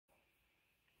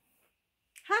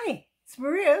It's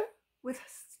Maria with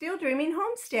Still Dreaming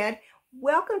Homestead.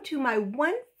 Welcome to my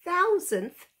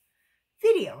 1000th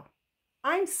video.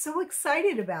 I'm so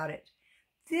excited about it.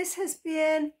 This has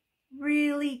been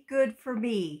really good for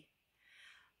me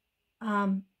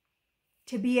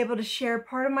to be able to share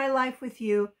part of my life with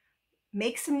you,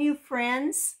 make some new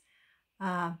friends,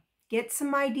 get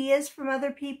some ideas from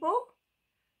other people,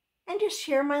 and just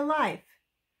share my life.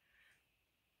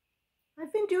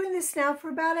 I've been doing this now for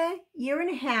about a year and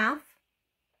a half.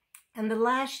 And the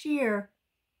last year,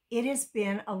 it has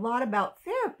been a lot about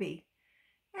therapy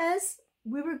as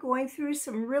we were going through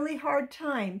some really hard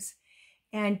times,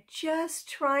 and just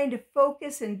trying to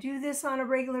focus and do this on a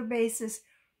regular basis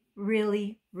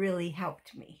really, really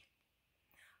helped me.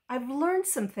 I've learned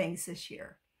some things this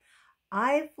year.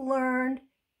 I've learned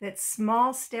that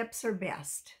small steps are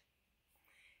best.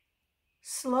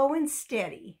 Slow and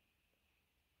steady.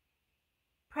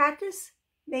 Practice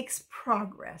makes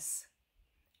progress.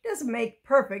 Doesn't make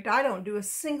perfect. I don't do a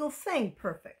single thing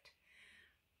perfect.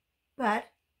 But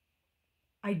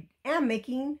I am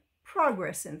making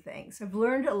progress in things. I've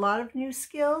learned a lot of new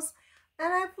skills,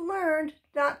 and I've learned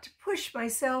not to push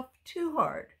myself too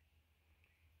hard.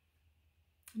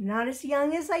 I'm not as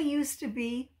young as I used to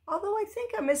be, although I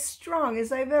think I'm as strong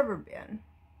as I've ever been.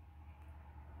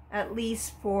 At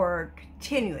least for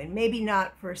continuing, maybe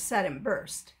not for a sudden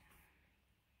burst.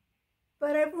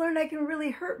 But I've learned I can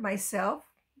really hurt myself,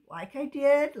 like I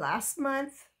did last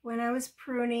month when I was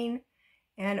pruning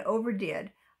and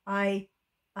overdid. I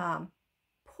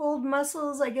pulled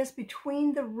muscles, I guess,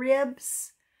 between the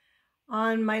ribs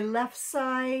on my left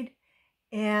side,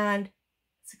 and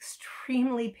it's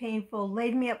extremely painful.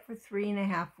 Laid me up for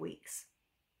 3.5 weeks.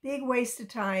 Big waste of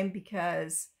time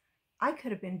because I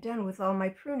could have been done with all my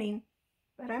pruning,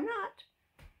 but I'm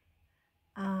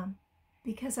not.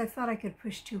 Because I thought I could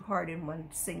push too hard in one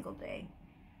single day.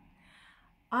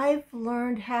 I've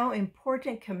learned how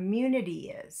important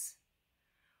community is.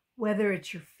 Whether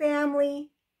it's your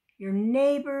family, your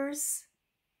neighbors,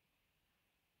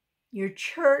 your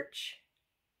church,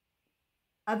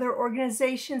 other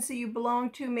organizations that you belong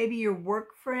to, maybe your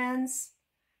work friends,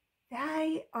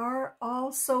 they are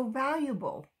all so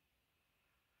valuable.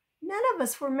 None of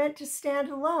us were meant to stand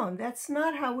alone. That's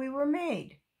not how we were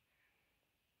made.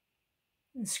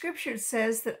 And Scripture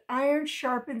says that iron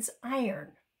sharpens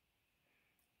iron.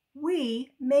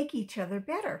 We make each other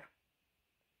better.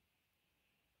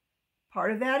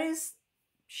 Part of that is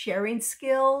sharing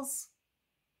skills,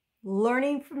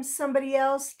 learning from somebody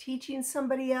else, teaching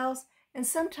somebody else, and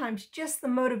sometimes just the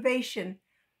motivation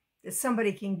that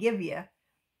somebody can give you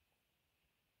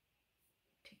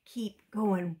to keep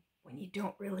going when you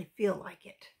don't really feel like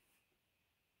it.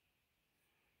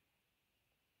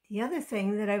 The other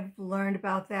thing that I've learned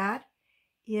about that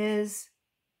is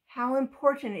how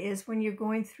important it is when you're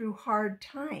going through hard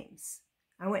times.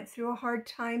 I went through a hard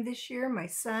time this year. My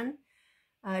son,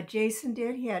 Jason,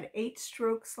 did. He had 8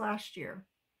 strokes last year.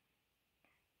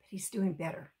 But he's doing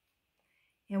better.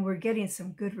 And we're getting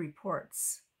some good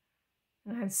reports.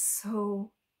 And I'm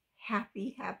so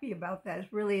happy about that. It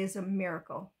really is a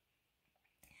miracle.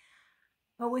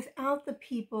 But without the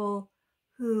people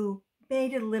who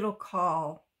made a little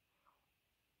call,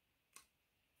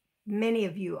 many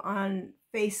of you on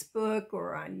Facebook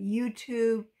or on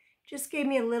YouTube just gave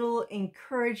me a little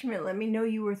encouragement, let me know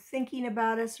you were thinking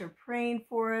about us or praying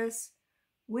for us,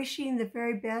 wishing the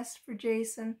very best for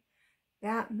Jason.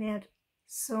 That meant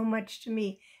so much to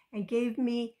me and gave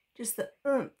me just the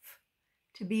oomph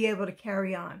to be able to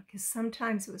carry on, because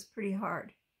sometimes it was pretty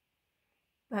hard.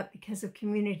 But because of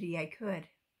community, I could.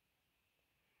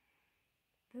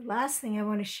 The last thing I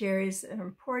want to share is an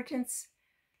importance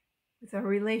with our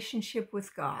relationship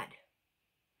with God.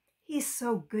 He's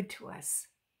so good to us.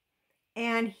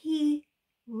 And He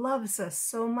loves us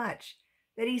so much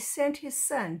that He sent His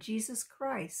Son, Jesus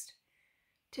Christ,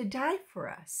 to die for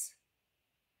us.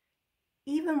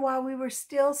 Even while we were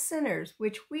still sinners,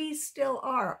 which we still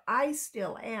are, I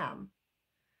still am.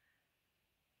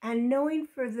 And knowing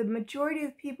for the majority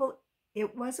of people,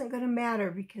 it wasn't going to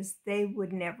matter because they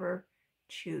would never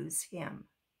choose Him,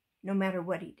 no matter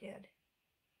what He did.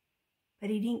 But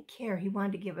He didn't care. He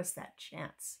wanted to give us that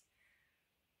chance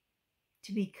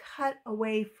to be cut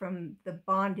away from the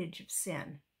bondage of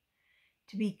sin,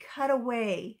 to be cut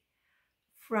away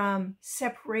from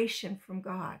separation from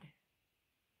God.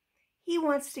 He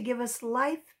wants to give us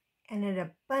life, and it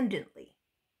abundantly.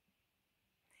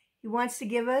 He wants to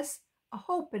give us a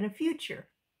hope and a future.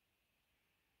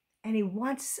 And He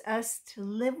wants us to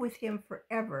live with Him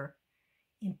forever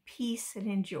in peace and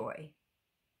in joy.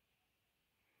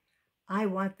 I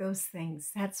want those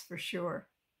things, that's for sure.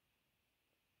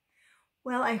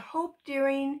 Well, I hope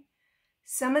during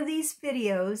some of these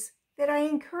videos that I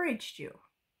encouraged you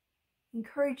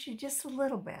just a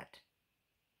little bit,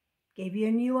 gave you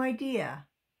a new idea.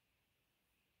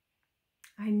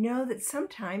 I know that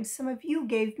sometimes some of you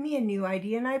gave me a new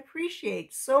idea, and I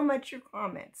appreciate so much your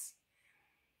comments.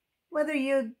 Whether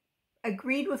you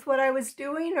agreed with what I was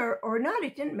doing or not,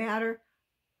 it didn't matter.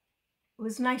 It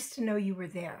was nice to know you were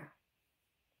there.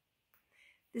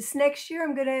 This next year,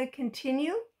 I'm going to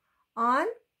continue on.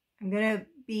 I'm going to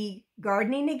be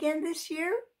gardening again this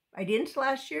year. I didn't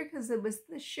last year because it was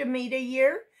the Shemitah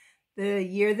year, the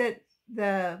year that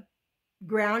the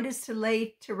ground is to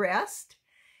lay to rest.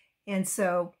 And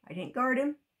so I didn't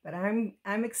garden, but I'm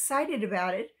excited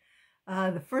about it.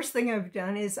 The first thing I've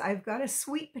done is I've got a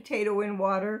sweet potato in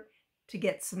water to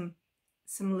get some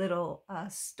little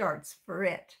starts for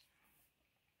it.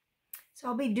 So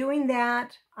I'll be doing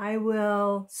that. I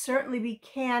will certainly be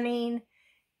canning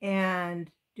and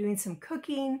doing some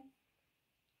cooking.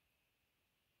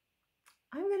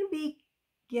 I'm going to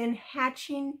begin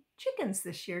hatching chickens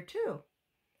this year too.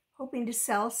 Hoping to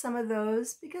sell some of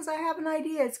those because I have an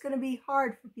idea it's going to be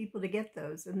hard for people to get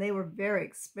those, and they were very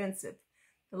expensive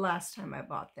the last time I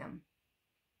bought them.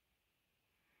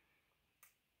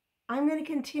 I'm going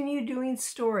to continue doing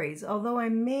stories, although I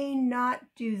may not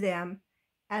do them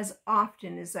as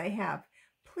often as I have.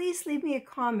 Please leave me a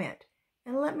comment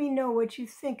and let me know what you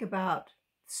think about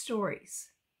stories.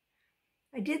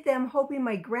 I did them hoping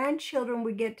my grandchildren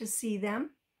would get to see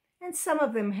them, and some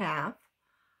of them have.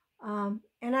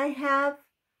 And I have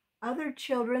other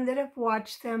children that have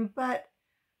watched them, but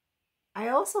I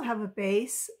also have a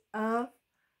base of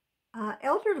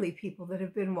elderly people that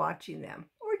have been watching them,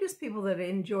 or just people that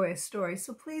enjoy a story.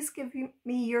 So please give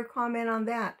me your comment on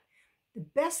that. The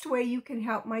best way you can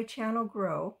help my channel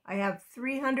grow, I have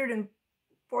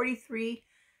 343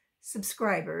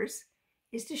 subscribers,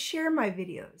 is to share my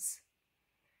videos.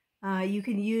 You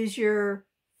can use your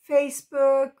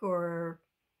Facebook or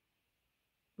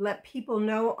let people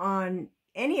know on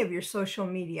any of your social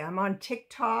media. I'm on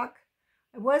TikTok.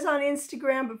 I was on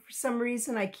Instagram, but for some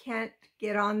reason I can't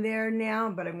get on there now,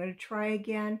 but I'm going to try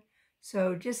again.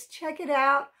 So just check it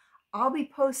out. I'll be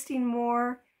posting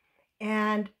more,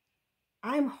 and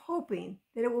I'm hoping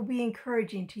that it will be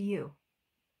encouraging to you.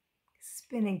 It's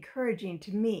been encouraging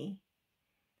to me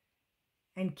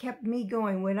and kept me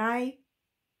going when I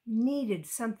needed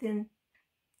something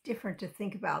different to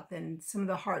think about than some of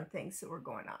the hard things that were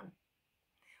going on.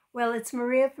 Well, it's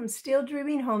Maria from Still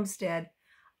Dreaming Homestead.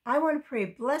 I want to pray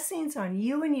blessings on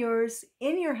you and yours,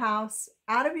 in your house,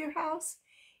 out of your house,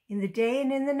 in the day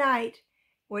and in the night.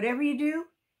 Whatever you do,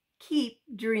 keep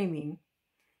dreaming.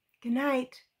 Good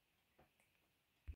night.